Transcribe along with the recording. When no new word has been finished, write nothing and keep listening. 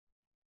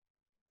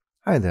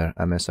Hi there,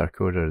 I'm SR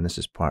Coder and this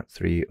is part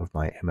 3 of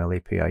my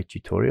MLAPI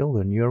tutorial,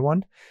 the newer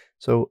one.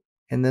 So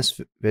in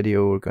this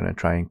video we're going to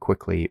try and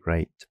quickly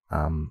write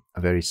a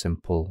very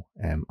simple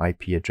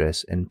IP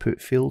address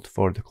input field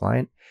for the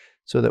client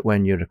so that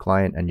when you're a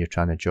client and you're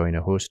trying to join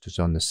a host who's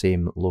on the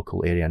same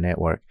local area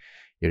network,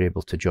 you're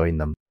able to join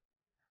them.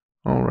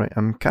 Alright,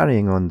 I'm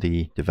carrying on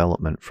the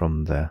development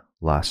from the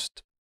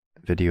last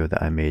video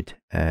that I made.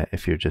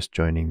 If you're just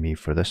joining me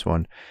for this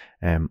one,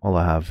 all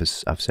I have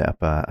is I've set up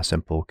a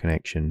simple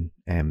connection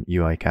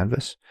UI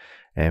canvas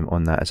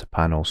on that as a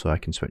panel, so I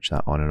can switch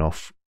that on and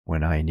off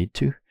when I need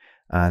to,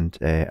 and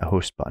a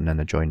host button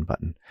and a join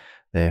button.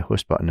 The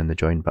host button and the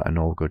join button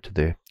all go to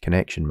the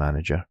connection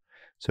manager.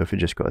 So if you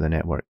just go to the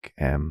network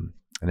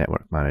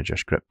manager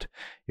script,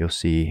 you'll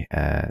see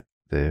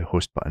the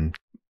host button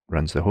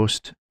runs the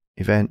host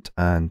event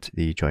and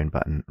the join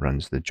button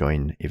runs the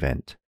join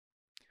event.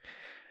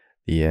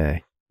 The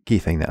key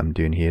thing that I'm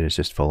doing here is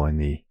just following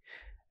the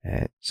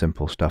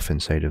simple stuff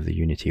inside of the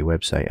Unity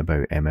website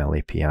about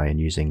MLAPI and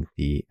using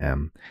the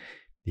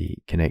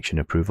connection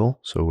approval.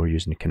 So we're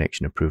using the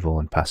connection approval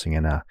and passing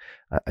in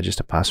just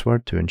a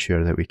password to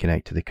ensure that we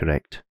connect to the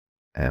correct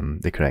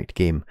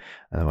game.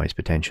 Otherwise,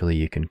 potentially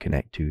you can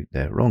connect to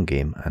the wrong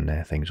game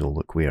and things will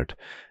look weird.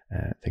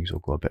 Things will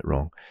go a bit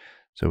wrong.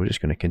 So we're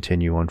just going to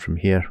continue on from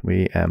here.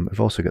 We've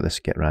also got this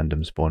get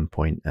random spawn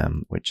point,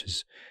 which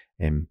is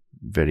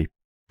very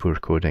poor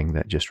coding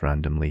that just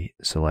randomly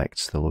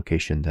selects the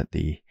location that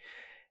the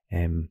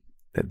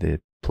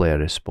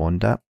player is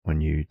spawned at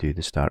when you do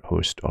the start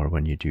host, or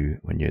when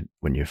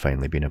you're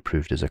finally been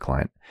approved as a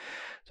client.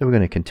 So we're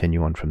going to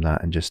continue on from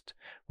that, and just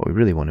what we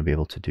really want to be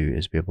able to do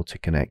is be able to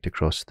connect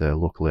across the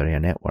local area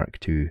network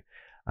to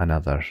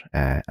another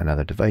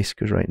device,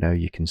 because right now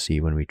you can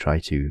see when we try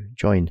to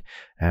join,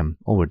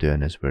 all we're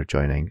doing is we're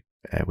joining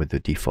with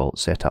the default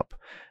setup.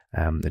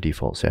 The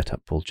default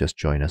setup will just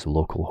join as a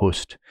local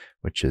host,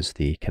 which is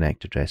the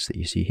connect address that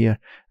you see here,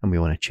 and we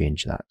want to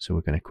change that, so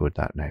we're going to code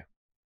that now.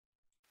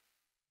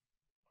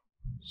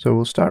 So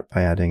we'll start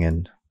by adding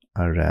in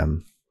our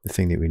the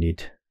thing that we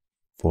need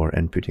for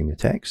inputting the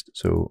text.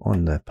 So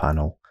on the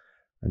panel,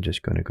 I'm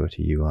just going to go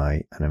to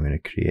UI and I'm going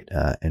to create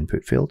an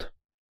input field.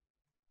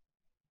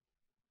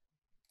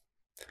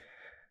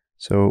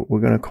 So we're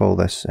going to call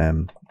this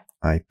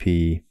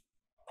IP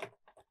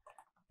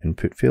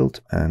input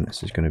field, and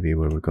this is going to be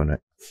where we're going to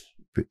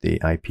put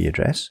the IP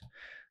address.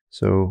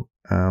 So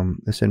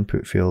this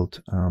input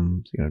field,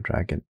 I'm going to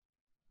drag it,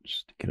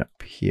 stick it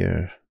up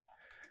here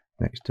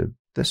next to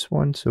this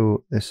one.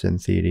 So this, in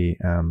theory,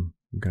 I'm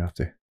going to have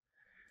to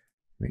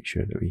make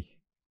sure that we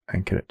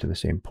anchor it to the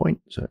same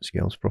point so it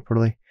scales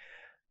properly.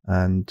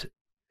 And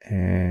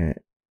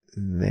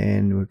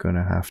then we're going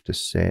to have to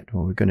set,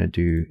 what we're going to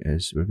do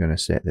is we're going to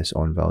set this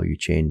on value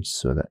change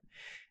so that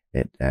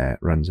it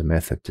runs a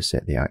method to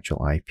set the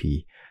actual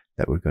IP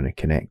that we're going to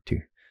connect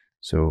to.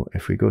 So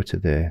if we go to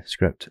the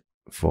script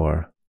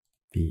for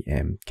the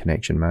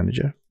connection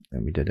manager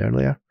that we did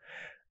earlier,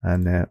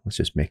 and let's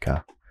just make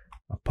a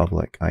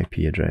public IP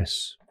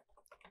address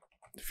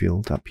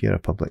field up here, a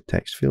public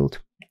text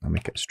field. I'll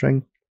make it a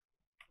string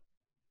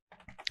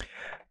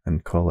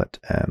and call it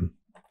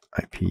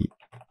IP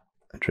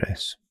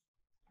address.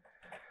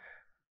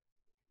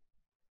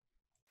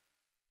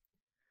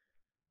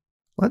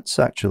 Let's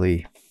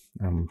actually,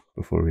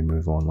 before we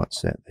move on, let's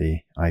set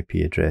the IP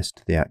address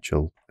to the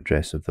actual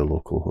address of the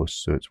local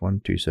host. So it's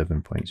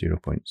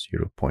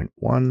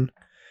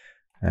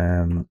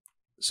 127.0.0.1.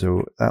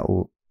 So that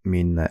will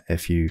mean that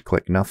if you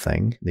click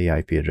nothing, the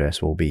IP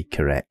address will be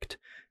correct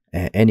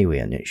anyway,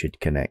 and it should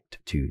connect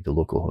to the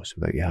local host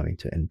without you having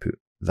to input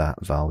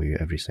that value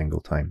every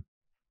single time.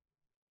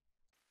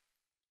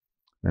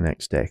 The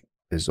next step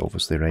is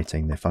obviously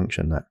writing the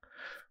function that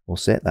will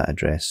set that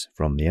address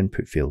from the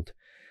input field.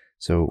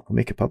 So we'll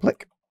make it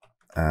public,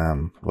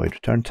 void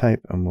return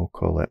type, and we'll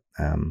call it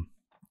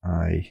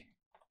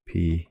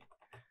IP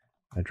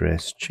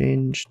address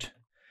changed,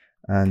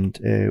 and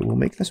we'll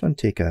make this one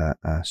take a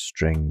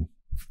string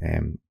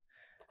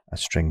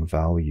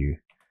value.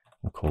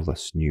 We'll call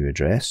this new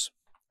address,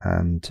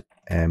 and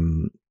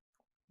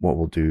what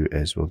we'll do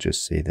is we'll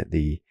just say that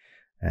the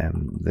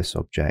this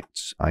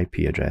object's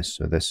IP address,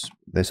 so this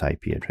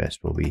IP address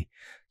will be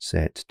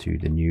set to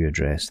the new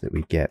address that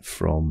we get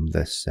from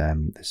this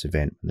this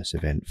event when this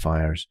event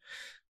fires.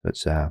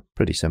 That's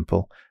pretty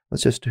simple.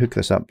 Let's just hook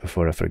this up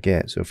before I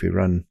forget. So if we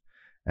run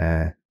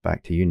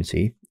back to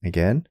Unity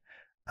again,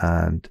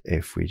 and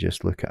if we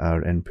just look at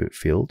our input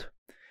field,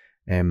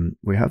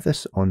 we have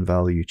this on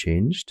value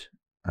changed.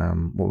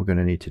 What we're going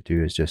to need to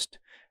do is just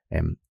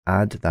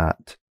add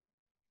that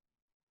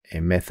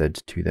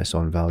method to this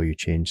on value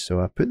change. So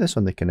I put this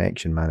on the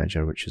connection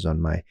manager, which is on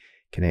my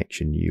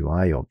connection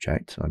UI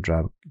object. I'll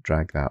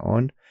drag that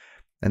on,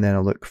 and then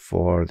I'll look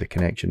for the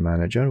connection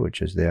manager, which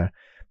is there.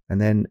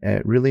 And then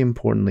really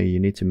importantly, you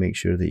need to make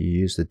sure that you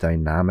use the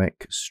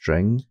dynamic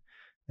string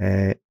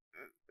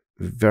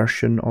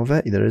version of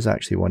it. There is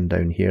actually one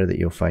down here that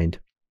you'll find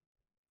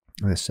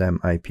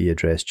IP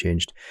address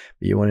changed,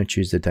 but you want to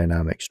choose the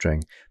dynamic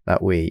string.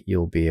 That way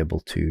you'll be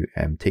able to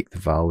take the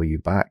value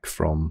back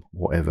from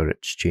whatever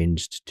it's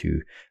changed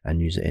to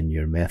and use it in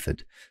your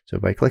method. So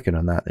by clicking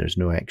on that, there's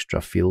no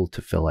extra field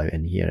to fill out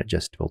in here. It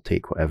just will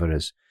take whatever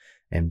is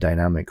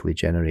dynamically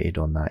generated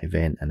on that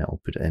event and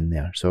it'll put it in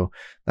there. So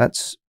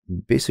that's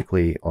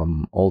basically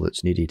all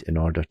that's needed in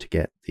order to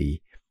get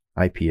the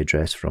IP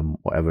address from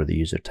whatever the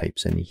user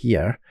types in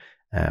here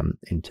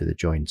into the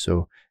join.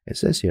 So it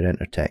says here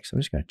enter text. I'm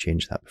just going to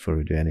change that before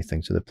we do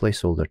anything. So the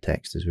placeholder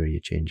text is where you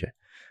change it.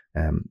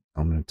 I'm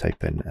going to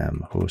type in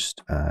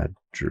host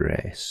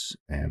address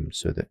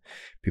so that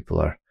people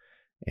are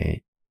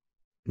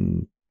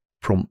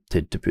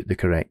prompted to put the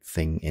correct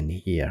thing in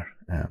here,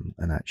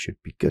 and that should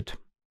be good.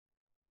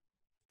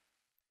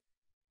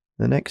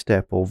 The next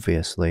step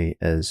obviously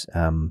is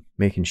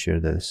making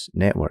sure this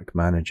network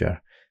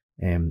manager,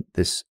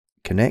 this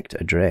connect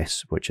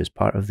address, which is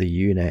part of the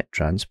UNET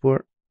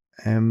transport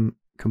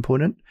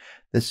component,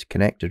 this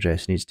connect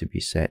address needs to be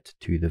set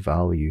to the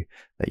value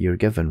that you're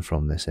given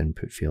from this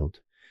input field.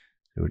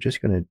 So we're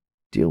just going to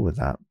deal with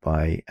that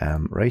by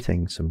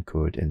writing some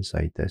code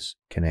inside this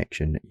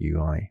connection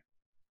UI.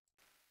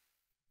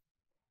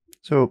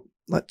 So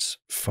let's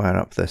fire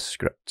up this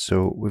script.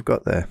 So we've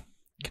got the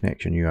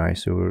connection UI,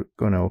 so we're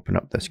going to open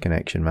up this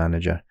connection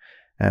manager.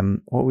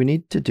 What we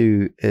need to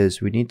do is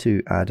we need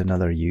to add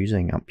another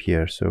using up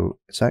here. So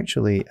it's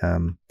actually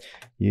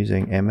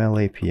using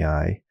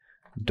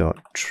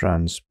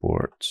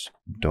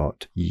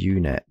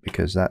MLAPI.transports.UNET,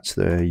 because that's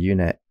the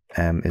UNET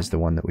is the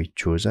one that we've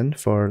chosen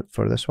for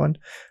this one.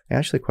 I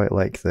actually quite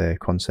like the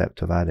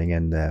concept of adding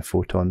in the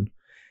photon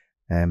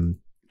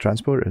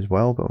transport as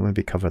well, but we'll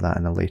maybe cover that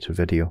in a later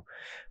video.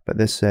 But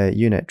this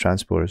UNET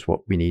transport is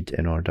what we need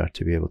in order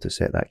to be able to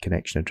set that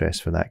connection address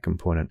for that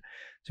component.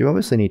 So you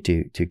obviously need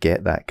to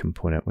get that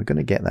component. We're going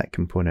to get that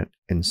component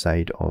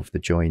inside of the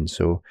join.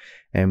 So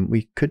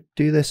we could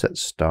do this at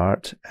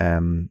start,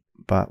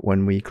 but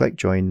when we click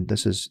join,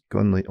 this is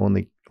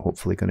only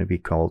hopefully going to be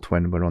called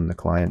when we're on the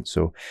client.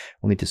 So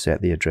we'll need to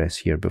set the address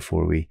here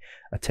before we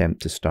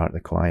attempt to start the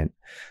client.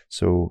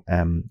 So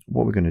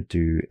what we're going to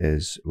do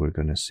is we're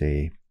going to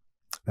say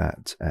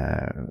that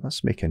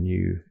let's make a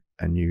new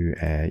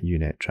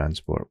UNET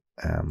transport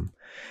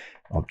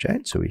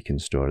object so we can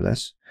store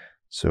this.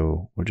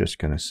 So we're just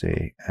going to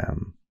say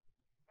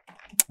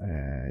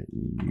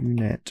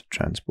UNET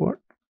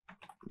transport.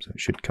 So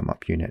it should come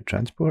up UNET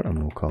transport, and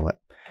we'll call it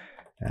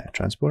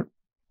transport.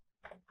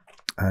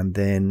 And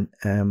then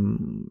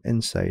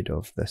inside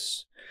of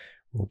this,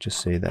 we'll just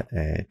say that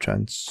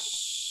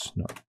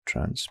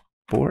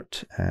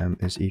transport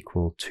is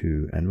equal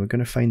to, and we're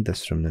going to find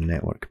this from the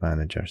network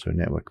manager. So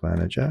network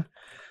manager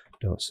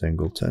dot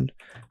singleton,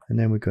 and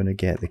then we're going to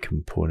get the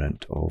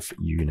component of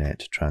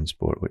UNET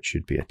transport, which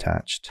should be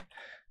attached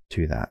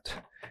to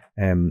that.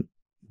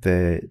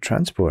 The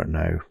transport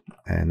now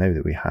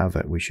that we have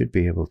it, we should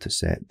be able to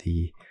set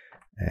the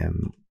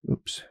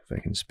oops, if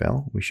I can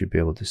spell, we should be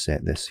able to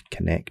set this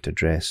connect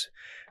address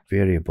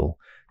variable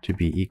to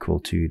be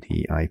equal to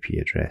the IP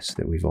address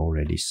that we've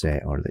already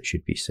set, or that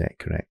should be set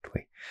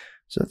correctly.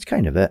 So that's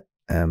kind of it.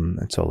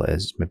 That's all it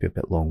is. Maybe a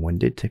bit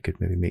long-winded. I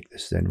could maybe make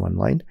this in one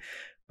line.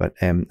 But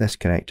this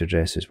connect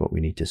address is what we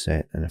need to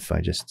set. And if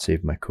I just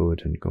save my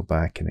code and go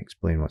back and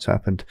explain what's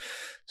happened.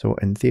 So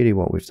in theory,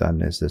 what we've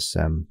done is this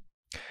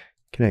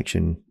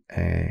connection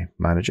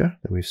manager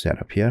that we've set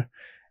up here.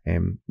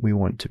 We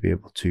want to be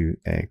able to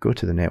go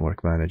to the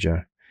network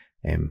manager.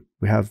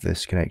 We have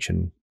this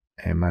connection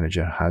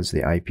manager has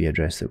the IP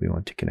address that we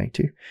want to connect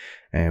to.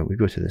 We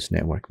go to this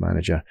network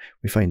manager,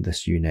 we find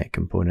this UNET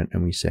component,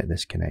 and we set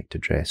this connect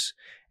address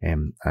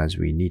as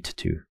we need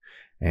to.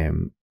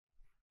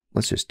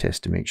 Let's just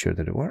test to make sure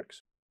that it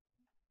works.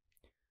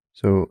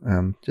 So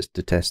just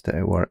to test that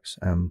it works,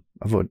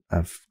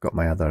 I've got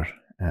my other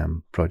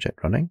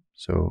project running.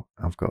 So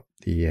I've got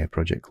the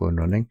project clone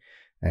running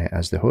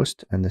as the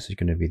host, and this is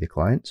going to be the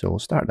client. So we'll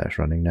start this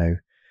running now.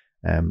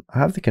 I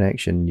have the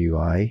connection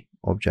UI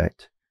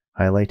object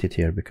highlighted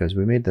here because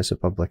we made this a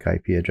public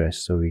IP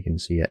address so we can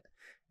see it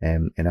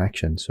in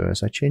action. So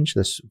as I change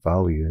this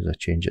value, as I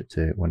change it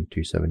to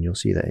 127, you'll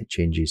see that it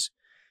changes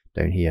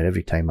down here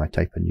every time I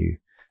type a new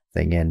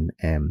thing in.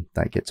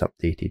 That gets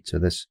updated. So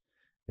this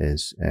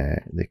is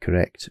the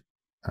correct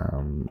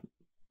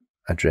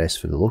address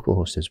for the local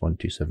host is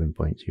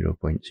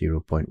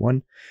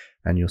 127.0.0.1,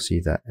 and you'll see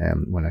that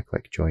when I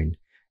click join,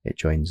 it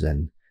joins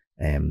in.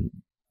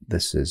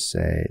 This is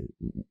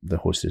the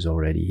host is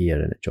already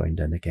here, and it joined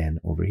in again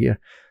over here.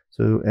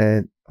 So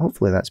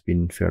hopefully that's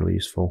been fairly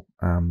useful.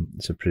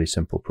 It's a pretty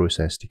simple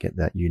process to get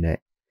that UNET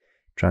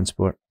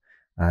transport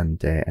and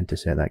to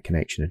set that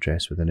connection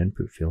address with an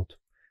input field.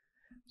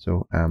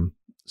 So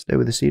stay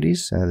with the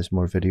series. There's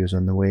more videos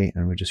on the way,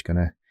 and we're just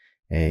gonna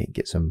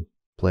get some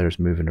players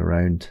moving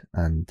around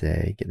and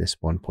get this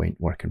spawn point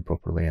working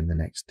properly in the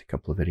next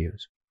couple of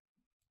videos.